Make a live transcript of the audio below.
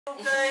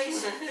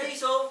Please,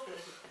 Diesel.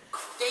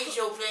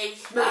 Diesel,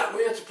 please. Matt,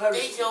 we had to play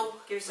Diesel.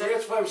 this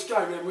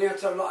game and we had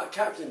to have like a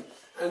captain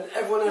and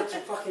everyone had to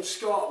fucking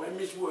start with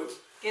Miss Woods.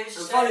 Give us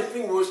and a the funny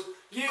thing was,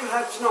 you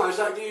had to know, it's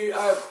like you,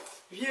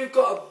 if you've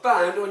got a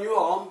band on your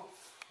arm,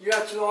 you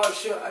had to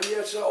like, you had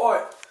to say,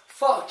 alright,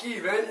 fuck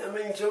you then, I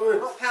mean to him.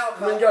 Not power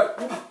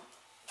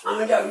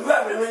And then go,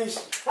 rabbit, and then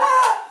he's,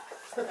 ah!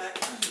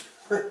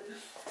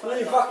 And then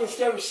you fucking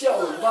scared the shit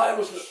on him, but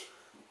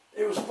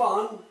it was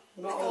fun.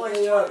 But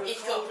He's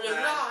got a blue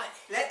light.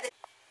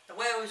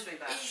 Where was we,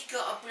 back? He's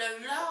got a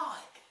blue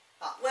light.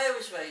 Where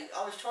was we?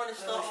 I was trying to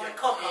start my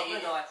cock up,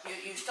 wasn't I?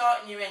 You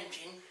starting your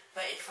engine,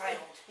 but it failed.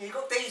 You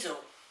got Diesel.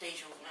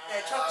 Diesel. No,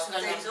 Yeah, chuck some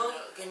Diesel.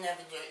 I can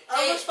never do it. How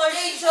am I supposed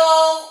to...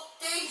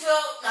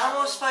 Diesel! No. How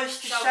am I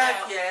supposed to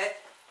shag you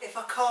if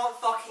I can't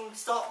fucking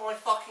start my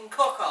fucking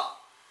cock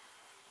up?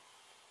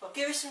 Well,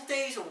 give us some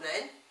Diesel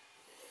then.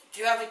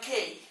 Do you have a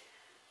key?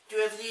 Do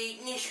you have the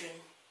ignition?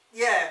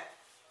 Yeah.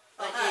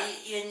 Like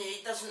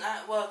it doesn't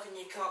that work on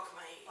your cock,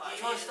 mate?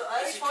 Right,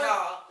 It's a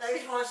car. Let me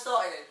try and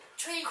start it then.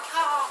 Tree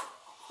car.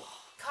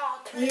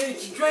 You need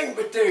to drink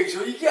with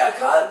Diesel, you get a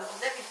cut.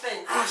 Let me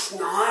think. That's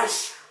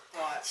nice.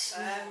 Right,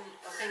 I'm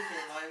thinking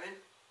at the moment.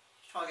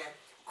 Let's try again.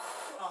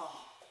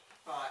 Oh,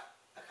 right,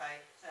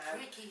 okay.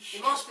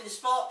 It must be the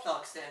spark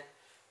plugs then.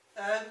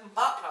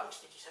 Butt plugs,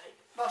 did you say?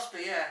 Must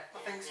be, yeah. I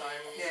think so.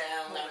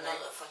 Yeah. No, not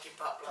the fucking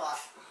butt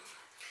plugs. Right.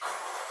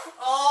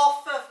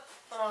 Oh,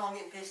 I'm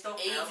getting pissed off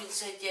He now. even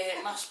said, yeah,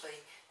 it must be.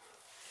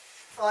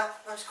 Right,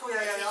 let's call you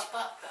If out. it's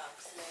butt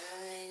plugs,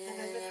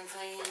 then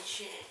fucking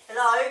shit.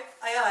 Hello,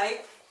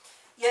 AA.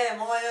 Yeah,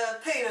 my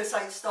penis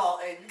ain't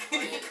starting.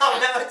 Can you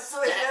come out and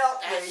sort it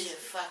out, That's please? a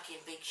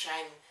fucking big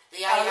shame.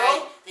 The How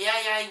long?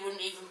 AA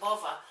wouldn't even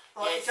bother.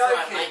 Right, Yeah, it's you're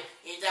right, joking. mate.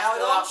 You'd How have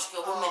to long? ask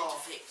a woman Oh.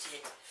 to fix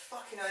it.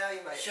 Fucking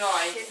AA, mate.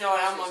 Sorry, Shit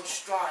I'm buses. on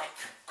strike.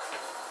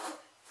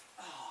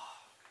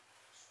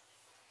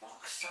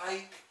 Fuck's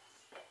sake.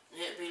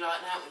 It'd be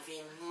like that with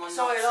him.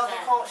 Sorry, love, I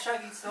can't show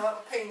you tonight.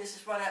 My penis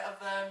has run out of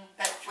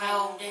petrol.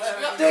 Well, there's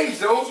Where not- is it?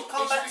 Diesel?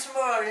 Come back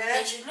tomorrow,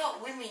 yeah? There's a lot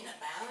of women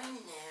about,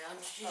 isn't there? I'm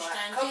just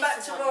Right, come back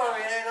tomorrow,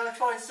 yeah, and I'll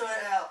try and sort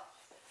it out.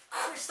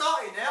 We're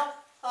starting now.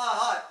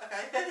 Oh, right,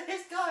 okay.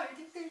 Let's go.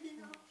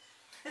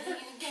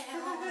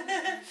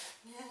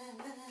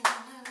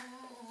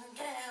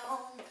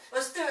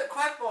 Let's do it.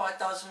 Quagmire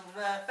does with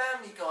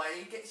Family Guy.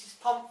 He gets his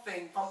pumps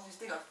his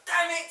thing on.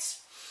 Damn it!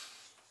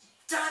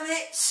 Damn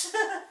it!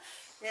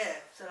 Yeah,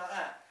 so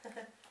like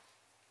that.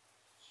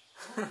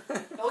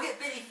 I'll get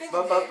Billy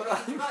Finger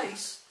in his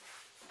face.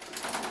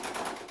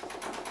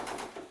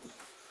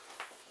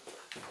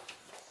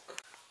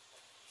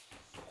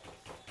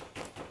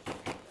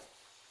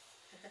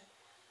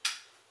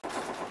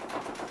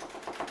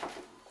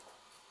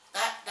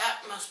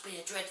 That must be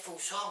a dreadful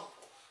song.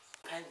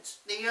 Pence.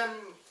 The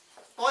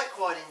bike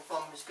riding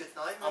fun was good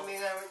though. I mean,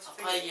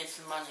 I paid you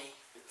some money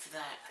for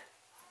that.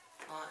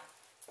 Right.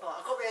 Right,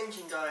 I've got the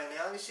engine going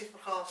now. Let me see if my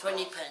car starts.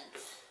 20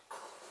 pence.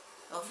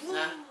 Off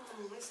that.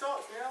 It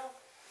starts now.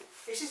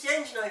 It's just the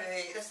engine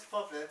overheated, that's the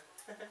problem.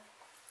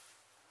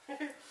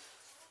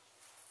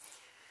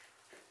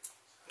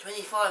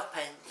 25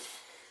 pence.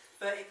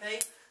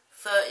 30p,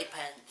 30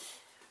 pence.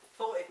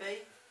 40p.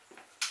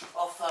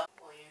 Offer.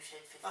 Well, you said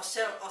 50. I'll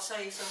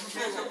sell you some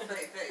chewing gum for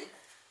 30p.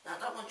 No, I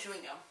don't want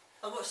chewing gum.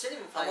 I've got a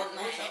cinnamon I flavour. want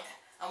that.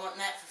 I want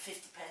that for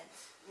 50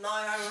 pence. No,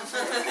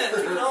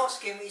 you can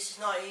ask him, he says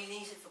no, he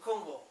needs it for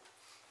Congo.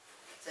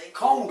 See?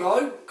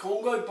 Congo,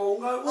 bongo,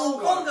 Oh,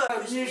 wongo.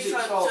 bongo. Music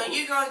So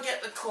you go and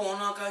get the corn,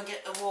 I'll go and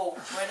get the wall.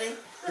 Ready?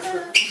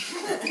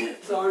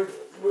 So,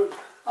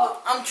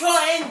 I'm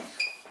trying!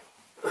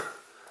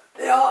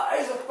 yeah,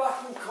 here's a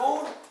fucking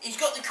corn. He's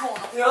got the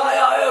corn. Yeah,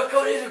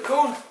 God, here's a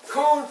corn.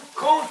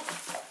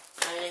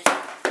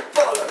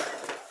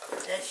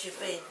 Bollocks. That's your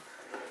bin.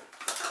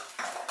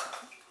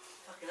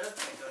 Fucking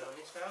earthquake going on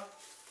this now.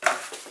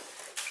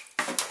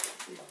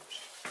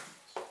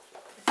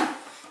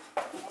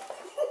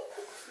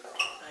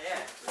 Oh yeah.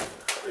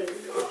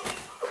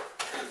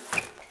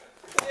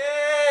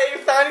 Yeah, you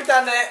finally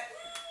done it.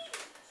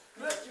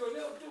 Let your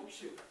little dog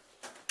shoot.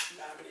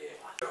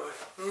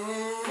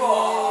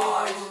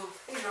 God,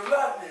 he's a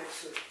rat there.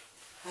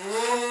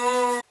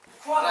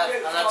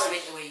 I love to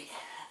eat the wheat.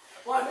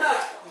 Why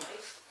not?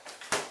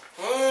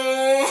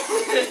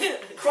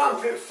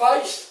 Crumpet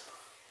face.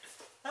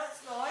 That's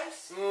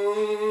nice.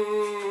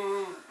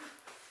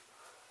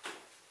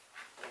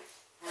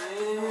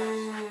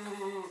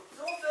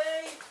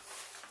 Coffee.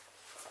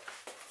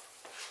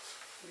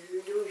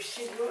 You little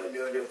shit,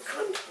 you little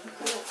cunt.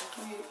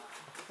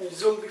 You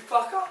zombie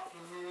fucker.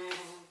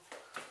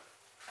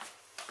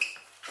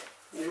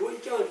 Yeah, what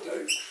you going to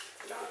do?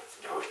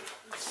 Don't.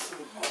 It's so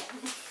hot.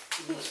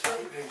 It's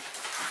baby.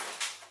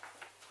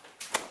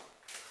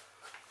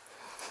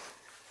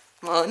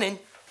 Morning.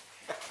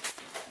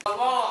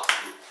 What?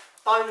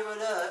 Boner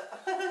alert.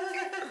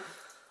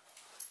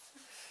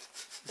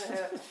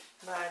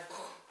 Man.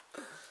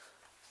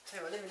 Tell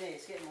you what, living here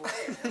is getting more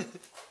hit.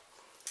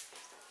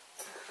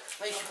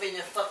 They should be in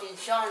the fucking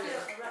shine.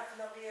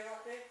 Wrapping up here,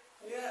 up there.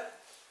 Yeah.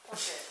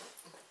 What's it?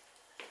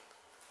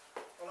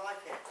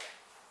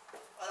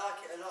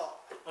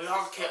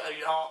 like it a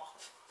lot.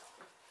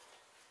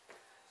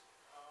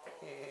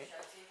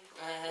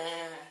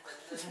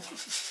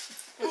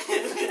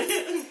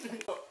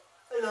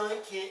 I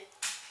like it.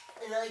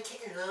 I like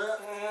it a lot.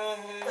 I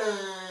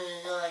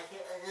like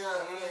it a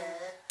lot,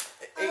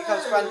 yeah. Here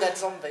comes Grandad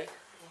Zombie.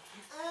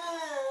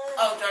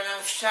 Hold on,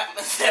 I've shut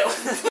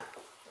myself.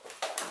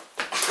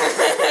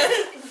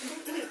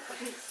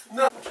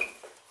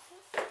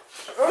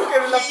 Oh,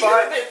 give him a You're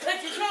a bite. bit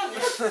peckish, aren't you?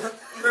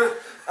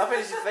 I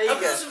think he's I've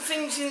got vegan. some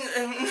things in.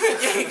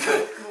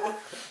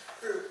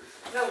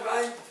 No,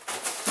 mate.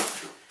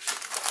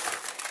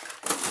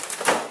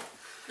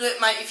 Look,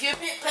 mate, if you're a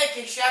bit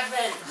peckish, have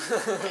them.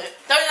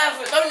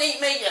 Don't eat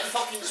me, you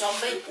fucking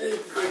zombie.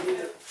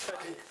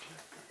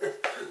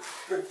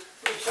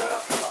 Shut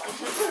up.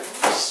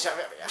 Shut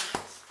up, yeah.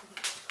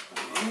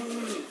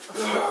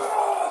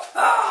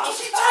 Is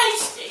it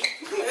tasty?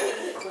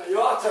 You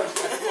are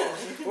tasty.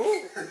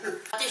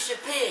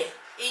 Disappear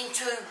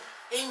into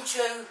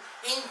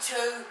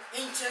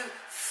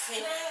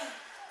thin air.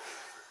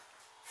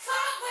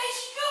 Fuck, where's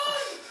she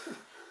gone?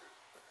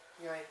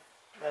 Right.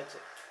 That's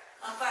it.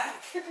 I'm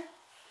back.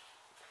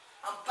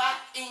 I'm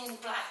back in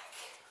black.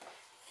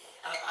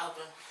 Hold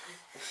on.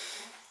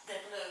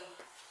 They're blue.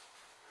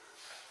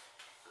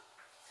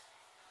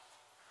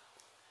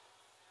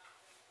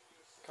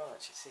 Can't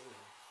actually see him.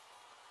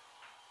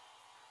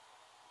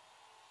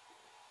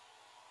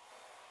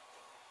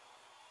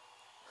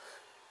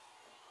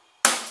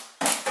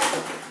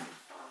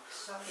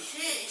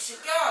 Shit, it's a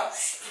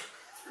ghost.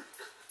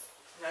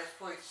 That's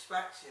probably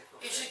dyspraxia.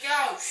 It's a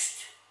ghost.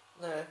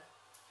 No.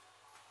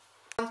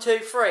 1, 2,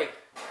 3.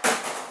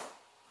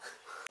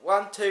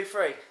 1, 2,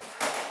 3.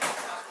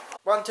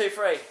 1, 2,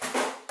 3.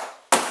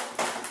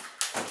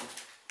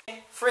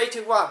 3,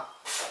 2, 1.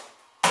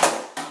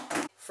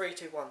 3,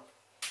 2, 1.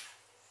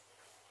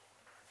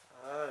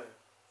 Oh.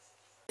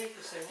 You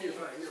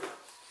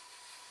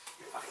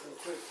fucking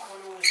quick.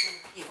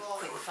 You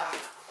quick fuck.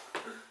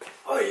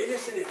 Oh, you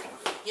listening?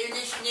 You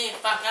listen here,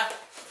 fucker.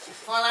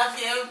 I love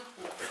you.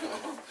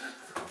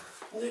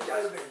 You go,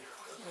 me.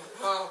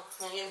 Oh,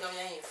 you go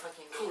there, you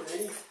fucking Cool, bitch.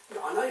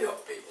 then. I know you're a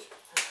bitch.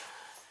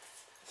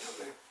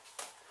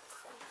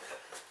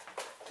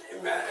 It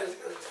matters.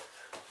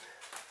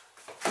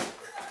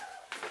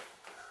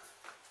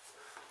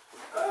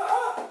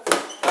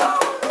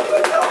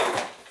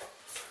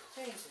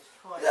 Jesus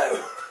Christ. No.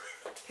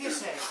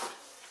 Pisshead.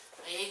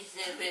 He's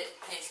a bit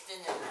pissed,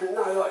 isn't he?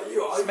 No, like you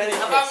are. Smelly I've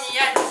piss. only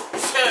had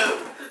two.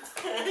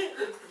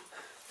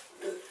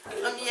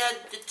 Only had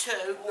the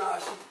two. No,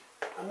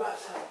 I'm not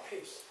saying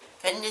piss.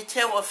 Can you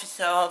tell,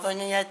 officer, I've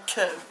only had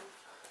two?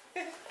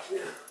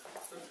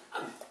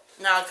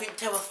 No, I couldn't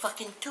tell a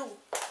fucking two.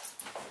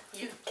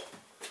 You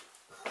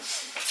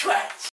twat.